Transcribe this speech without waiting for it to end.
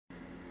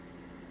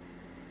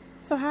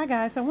So hi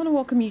guys, I want to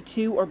welcome you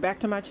to or back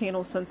to my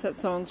channel, Sunset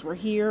Songs. We're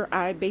here.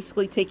 I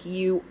basically take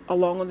you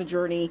along on the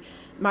journey,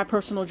 my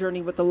personal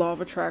journey with the law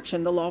of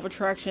attraction. The law of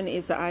attraction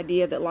is the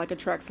idea that like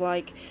attracts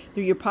like.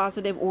 Through your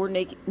positive or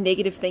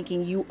negative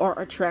thinking, you are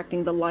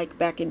attracting the like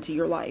back into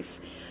your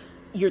life.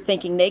 You're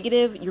thinking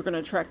negative, you're going to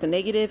attract the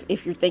negative.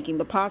 If you're thinking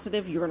the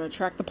positive, you're going to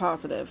attract the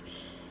positive.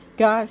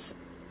 Guys,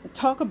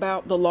 talk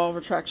about the law of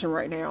attraction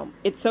right now.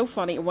 It's so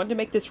funny. I wanted to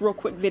make this real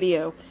quick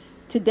video.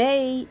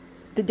 Today,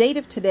 the date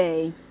of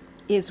today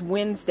is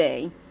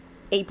Wednesday,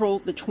 April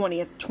the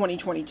 20th,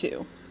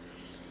 2022.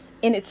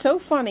 And it's so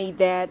funny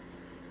that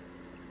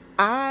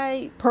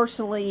I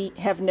personally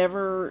have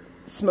never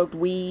smoked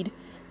weed,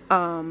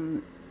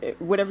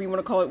 whatever you want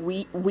to call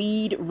it,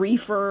 weed,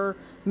 reefer,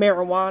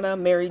 marijuana,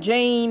 Mary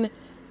Jane.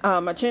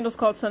 My channel's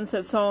called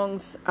Sunset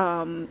Songs.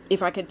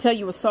 If I could tell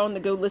you a song to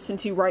go listen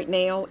to right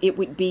now, it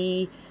would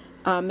be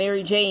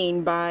Mary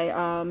Jane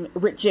by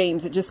Rick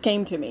James. It just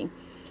came to me.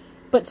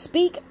 But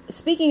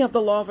speaking of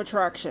the law of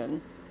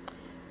attraction,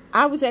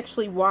 I was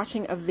actually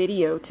watching a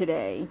video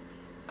today,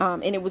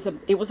 and it was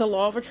a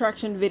law of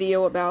attraction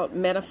video about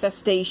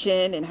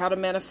manifestation and how to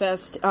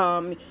manifest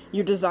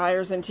your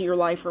desires into your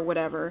life or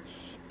whatever.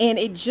 And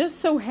it just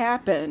so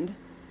happened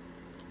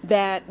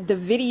that the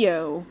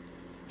video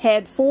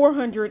had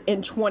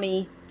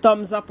 420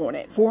 thumbs up on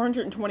it,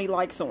 420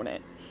 likes on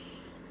it.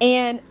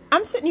 And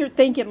I'm sitting here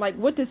thinking, like,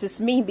 what does this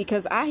mean?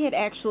 Because I had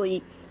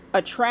actually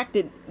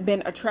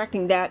been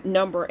attracting that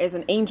number as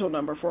an angel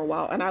number for a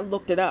while, and I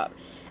looked it up.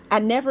 I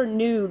never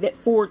knew that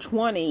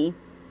 420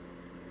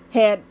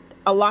 had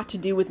a lot to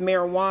do with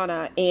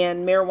marijuana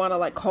and marijuana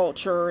like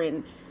culture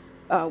and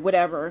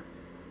whatever.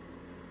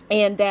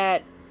 And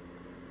that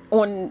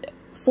on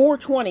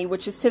 420,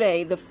 which is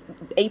today,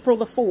 April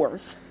the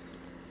 4th,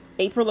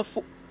 April the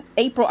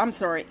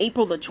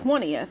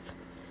 20th,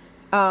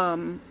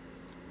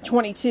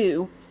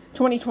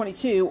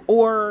 2022,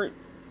 or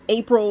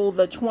April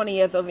the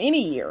 20th of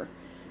any year,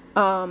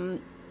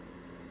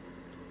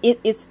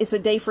 it's a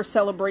day for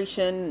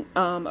celebration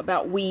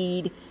about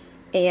weed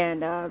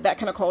and that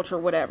kind of culture,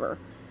 whatever,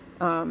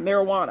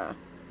 marijuana.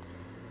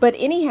 But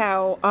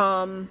anyhow,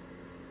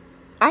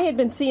 I had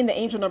been seeing the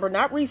angel number,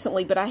 not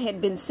recently, but I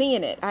had been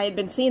seeing it. I had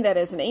been seeing that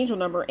as an angel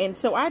number. And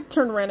so I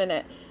turned around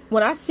and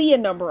when I see a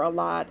number a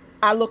lot,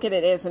 I look at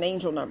it as an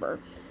angel number.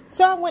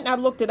 So I went and I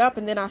looked it up,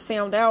 and then I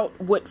found out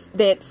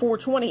that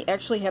 420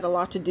 actually had a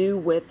lot to do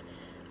with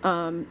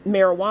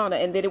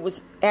marijuana, and that it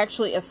was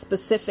actually a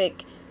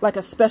specific, like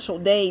a special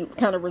day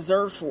kind of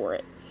reserved for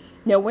it.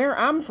 Now, where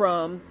I'm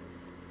from,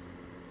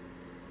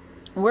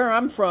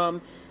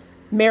 marijuana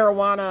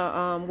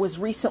was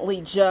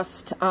recently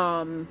just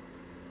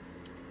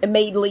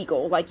made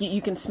legal. Like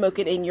you can smoke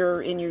it in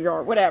your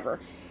yard,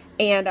 whatever.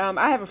 And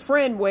I have a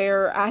friend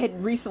where I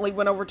had recently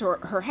went over to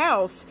her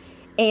house,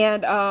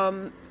 and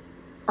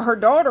her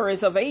daughter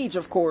is of age,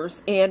 of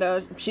course,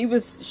 and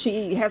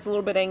she has a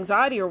little bit of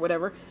anxiety or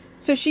whatever.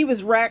 So she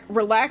was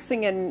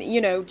relaxing and, you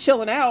know,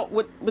 chilling out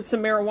with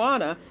some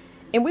marijuana.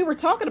 And we were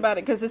talking about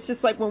it because it's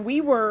just like when we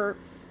were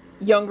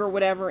younger,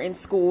 whatever, in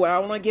school, I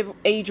don't want to give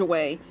age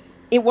away,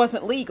 it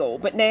wasn't legal,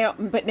 but now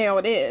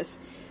it is.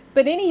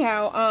 But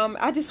anyhow,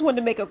 I just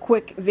wanted to make a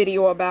quick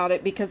video about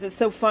it because it's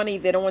so funny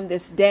that on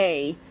this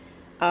day,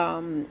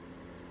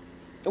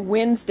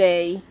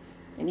 Wednesday,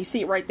 and you see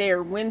it right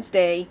there,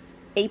 Wednesday,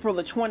 April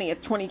the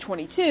 20th,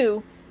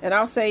 2022, and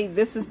I'll say,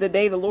 this is the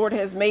day the Lord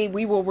has made.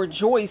 We will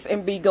rejoice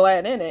and be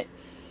glad in it.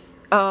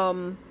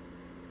 And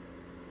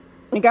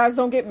guys,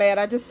 don't get mad.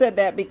 I just said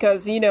that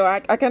because, you know, I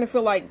kind of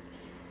feel like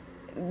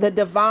the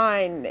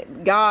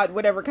divine God,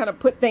 whatever, kind of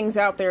put things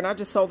out there. And I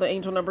just saw the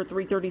angel number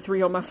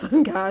 333 on my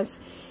phone, guys.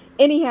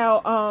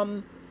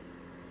 Anyhow,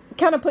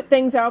 kind of put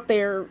things out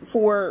there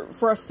for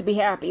us to be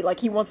happy.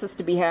 Like he wants us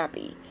to be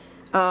happy.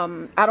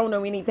 I don't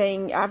know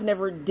anything. I've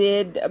never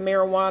did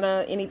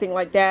marijuana, anything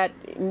like that.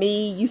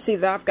 You see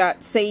that I've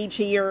got sage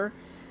here,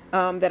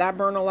 that I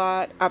burn a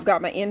lot. I've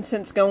got my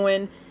incense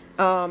going.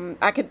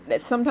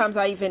 Sometimes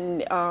I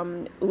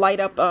even, light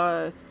up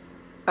a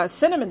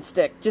cinnamon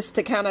stick just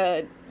to kind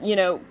of, you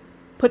know,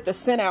 put the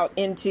scent out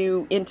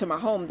into my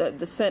home,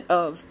 the scent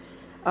of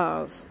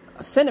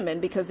cinnamon,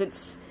 because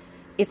it's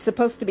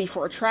supposed to be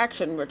for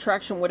attraction,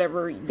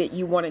 whatever that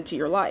you want into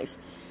your life.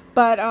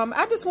 But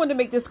I just wanted to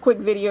make this quick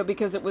video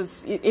because it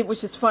was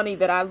just funny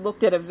that I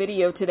looked at a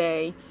video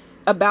today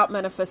about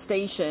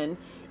manifestation,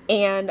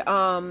 and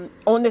on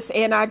this,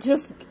 and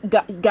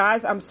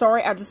guys, I'm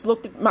sorry, I just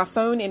looked at my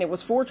phone and it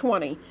was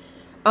 420,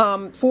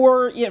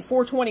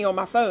 420 on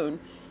my phone,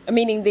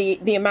 meaning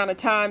the amount of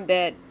time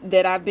that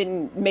I've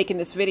been making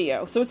this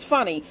video. So it's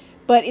funny,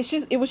 but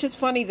it was just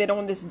funny that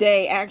on this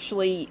day I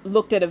actually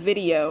looked at a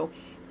video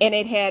and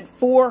it had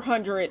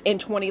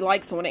 420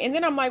 likes on it. And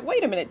then I'm like,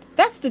 wait a minute,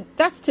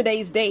 that's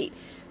today's date.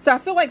 So I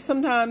feel like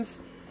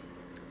sometimes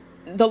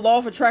the law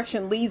of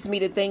attraction leads me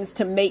to things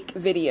to make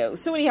videos.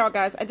 So anyhow,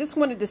 guys, I just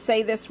wanted to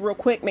say this real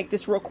quick, make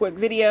this real quick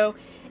video.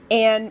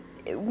 And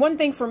one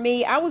thing for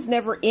me, I was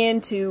never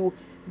into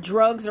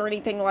drugs or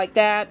anything like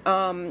that.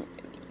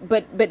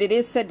 But it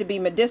is said to be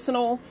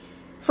medicinal.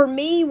 For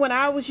me, when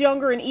I was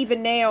younger and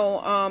even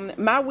now,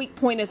 my weak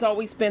point has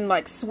always been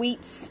like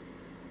sweets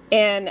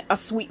and a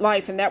sweet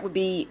life, and that would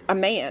be a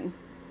man.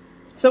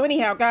 So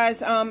anyhow,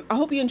 guys, I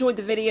hope you enjoyed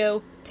the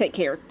video. Take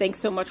care. Thanks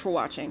so much for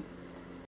watching.